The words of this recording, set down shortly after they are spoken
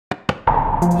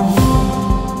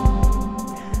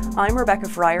I'm Rebecca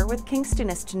Fryer with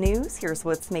Kingstonist News. Here's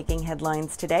what's making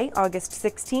headlines today, August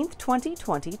 16th,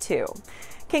 2022.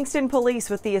 Kingston Police,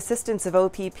 with the assistance of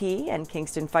OPP and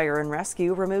Kingston Fire and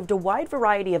Rescue, removed a wide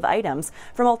variety of items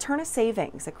from Alterna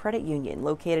Savings, a credit union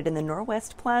located in the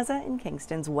Norwest Plaza in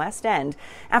Kingston's West End,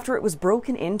 after it was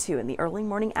broken into in the early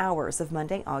morning hours of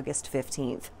Monday, August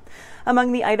 15th.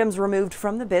 Among the items removed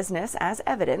from the business as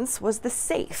evidence was the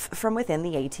safe from within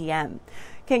the ATM.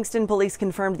 Kingston Police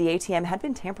confirmed the ATM had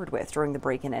been tampered with during the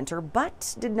break-and-enter,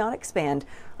 but did not expand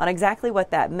on exactly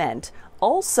what that meant.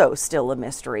 Also still a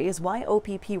mystery is why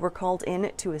OPP were called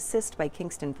in to assist by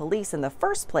Kingston Police in the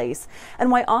first place, and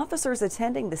why officers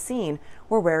attending the scene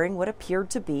were wearing what appeared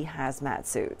to be hazmat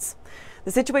suits.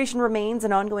 The situation remains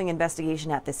an ongoing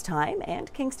investigation at this time,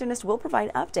 and Kingstonist will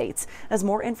provide updates as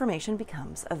more information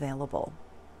becomes available.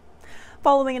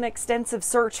 Following an extensive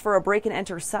search for a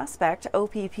break-and-enter suspect,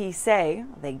 OPP say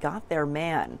they got their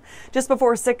man. Just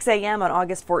before 6 a.m. on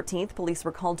August 14th, police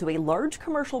were called to a large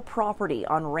commercial property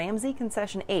on Ramsey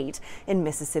Concession 8 in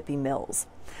Mississippi Mills.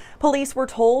 Police were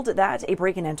told that a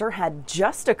break-and-enter had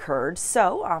just occurred,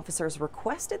 so officers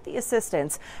requested the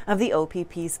assistance of the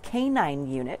OPP's K9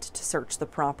 unit to search the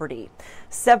property.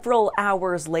 Several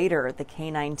hours later, the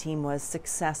K9 team was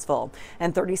successful,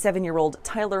 and 37-year-old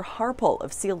Tyler Harpel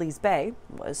of Sealy's Bay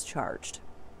was charged.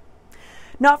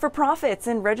 Not-for-profits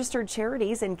and registered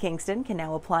charities in Kingston can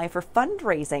now apply for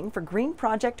fundraising for green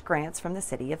project grants from the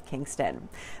City of Kingston.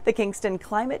 The Kingston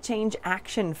Climate Change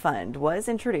Action Fund was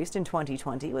introduced in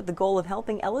 2020 with the goal of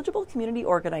helping eligible community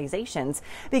organizations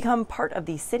become part of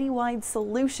the citywide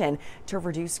solution to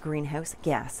reduce greenhouse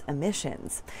gas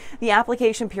emissions. The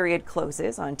application period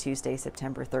closes on Tuesday,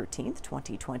 September 13th,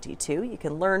 2022. You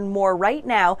can learn more right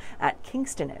now at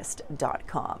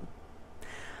kingstonist.com.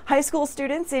 High school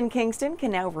students in Kingston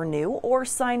can now renew or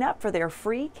sign up for their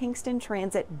free Kingston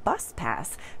Transit bus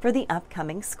pass for the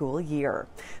upcoming school year.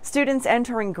 Students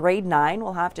entering grade 9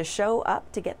 will have to show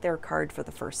up to get their card for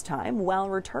the first time, while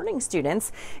returning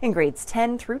students in grades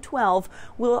 10 through 12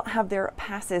 will have their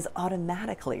passes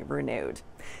automatically renewed.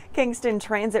 Kingston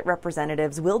Transit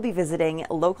representatives will be visiting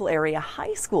local area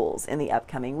high schools in the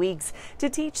upcoming weeks to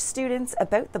teach students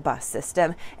about the bus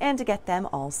system and to get them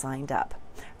all signed up.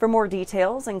 For more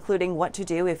details, including what to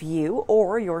do if you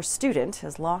or your student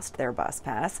has lost their bus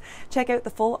pass, check out the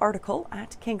full article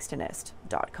at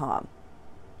kingstonist.com.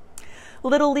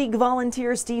 Little League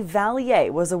volunteer Steve Vallier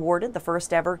was awarded the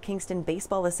first ever Kingston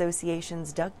Baseball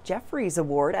Association's Doug Jeffries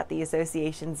Award at the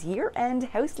association's year-end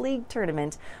House League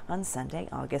tournament on Sunday,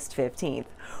 August 15th.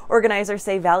 Organizers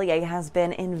say Vallier has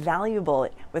been invaluable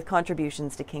with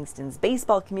contributions to Kingston's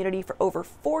baseball community for over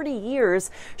 40 years,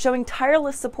 showing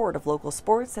tireless support of local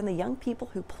sports and the young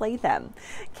people who play them.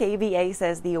 KVA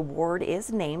says the award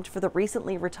is named for the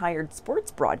recently retired sports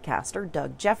broadcaster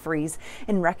Doug Jeffries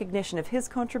in recognition of his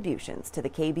contributions to the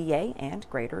KBA and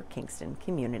greater Kingston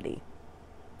community.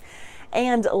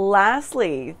 And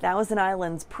lastly, Thousand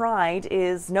Islands Pride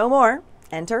is no more.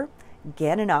 Enter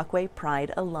Gananoque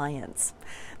Pride Alliance.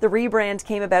 The rebrand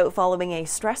came about following a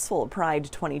stressful Pride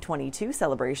 2022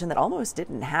 celebration that almost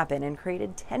didn't happen and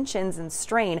created tensions and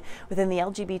strain within the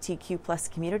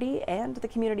LGBTQ+ community and the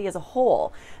community as a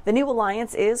whole. The new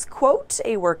alliance is, quote,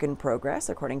 a work in progress,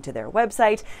 according to their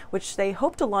website, which they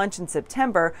hope to launch in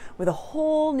September with a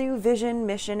whole new vision,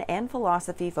 mission, and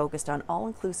philosophy focused on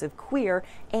all-inclusive queer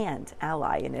and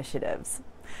ally initiatives.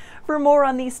 For more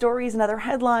on these stories and other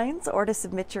headlines, or to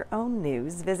submit your own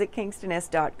news, visit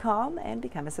kingstonist.com and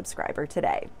become a subscriber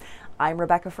today. I'm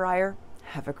Rebecca Fryer.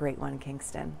 Have a great one,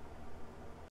 Kingston.